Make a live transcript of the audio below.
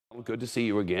Good to see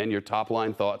you again. Your top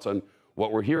line thoughts on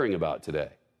what we're hearing about today.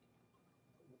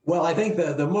 Well, I think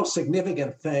the most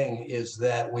significant thing is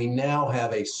that we now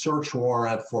have a search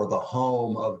warrant for the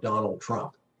home of Donald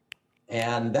Trump.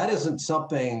 And that isn't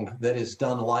something that is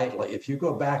done lightly. If you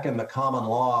go back in the common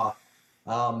law,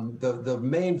 the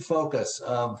main focus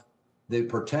of the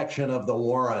protection of the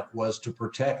warrant was to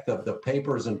protect the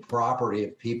papers and property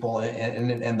of people,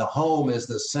 and the home is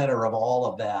the center of all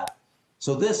of that.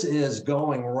 So this is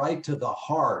going right to the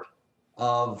heart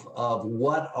of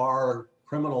what our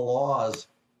criminal laws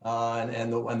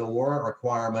and the warrant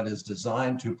requirement is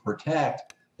designed to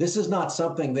protect. This is not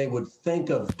something they would think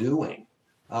of doing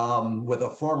with a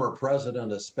former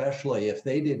president, especially if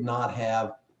they did not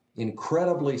have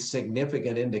incredibly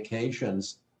significant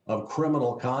indications of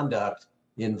criminal conduct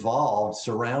involved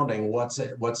surrounding what's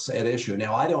at issue.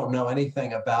 Now, I don't know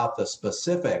anything about the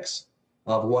specifics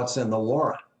of what's in the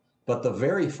warrant, but the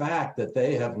very fact that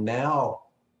they have now,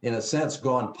 in a sense,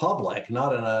 gone public,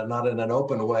 not in an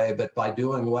open way, but by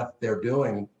doing what they're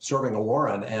doing, serving a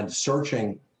warrant and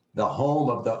searching the home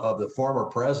of the former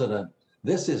president,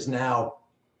 this is now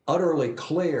utterly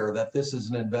clear that this is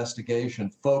an investigation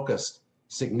focused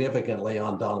significantly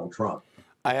on Donald Trump.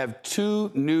 I have two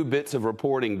new bits of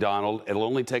reporting, Donald. It'll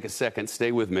only take a second.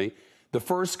 Stay with me. The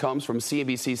first comes from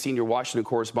CNBC senior Washington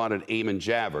correspondent Eamon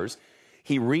Javers.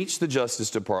 He reached the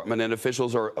Justice Department, and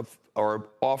officials are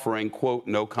offering, quote,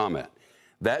 no comment.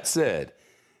 That said,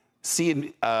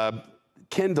 Ken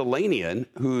Delanian,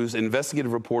 who's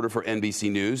investigative reporter for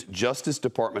NBC News, Justice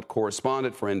Department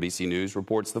correspondent for NBC News,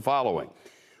 reports the following.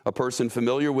 A person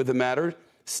familiar with the matter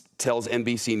tells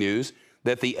NBC News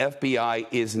that the FBI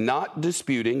is not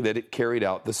disputing that it carried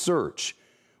out the search.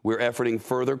 We're efforting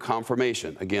further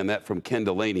confirmation. Again, that from Ken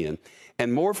Delanian.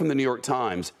 And more from the New York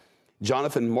Times.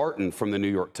 Jonathan Martin from the New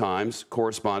York Times,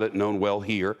 correspondent known well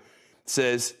here,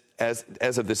 says, as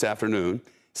of this afternoon,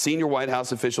 senior White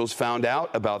House officials found out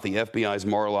about the FBI's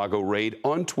Mar-a-Lago raid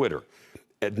on Twitter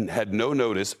and had no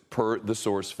notice, per the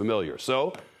source familiar.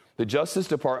 So the Justice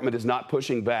Department is not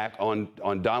pushing back on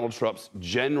Donald Trump's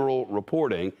general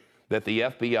reporting that the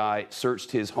FBI searched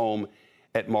his home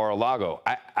at Mar-a-Lago.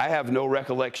 I have no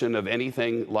recollection of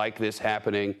anything like this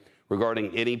happening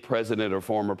regarding any president or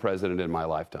former president in my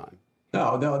lifetime.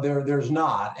 No, there's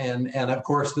not. And of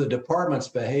course, the department's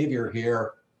behavior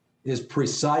here is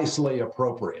precisely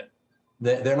appropriate.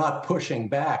 They're not pushing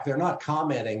back. They're not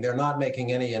commenting. They're not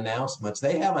making any announcements.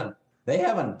 They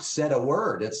haven't said a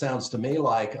word, it sounds to me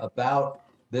like, about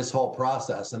this whole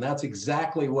process. And that's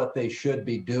exactly what they should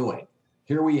be doing.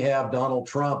 Here we have Donald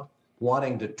Trump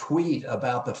wanting to tweet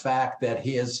about the fact that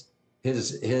his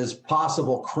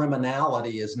possible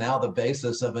criminality is now the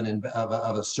basis of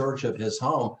a search of his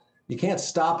home. You can't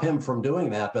stop him from doing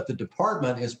that, but the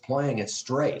department is playing it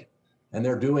straight, and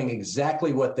they're doing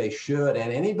exactly what they should.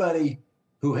 And anybody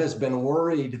who has been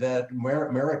worried that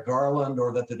Merrick Garland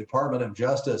or that the Department of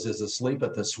Justice is asleep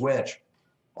at the switch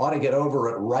ought to get over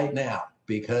it right now,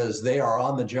 because they are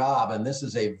on the job, and this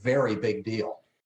is a very big deal.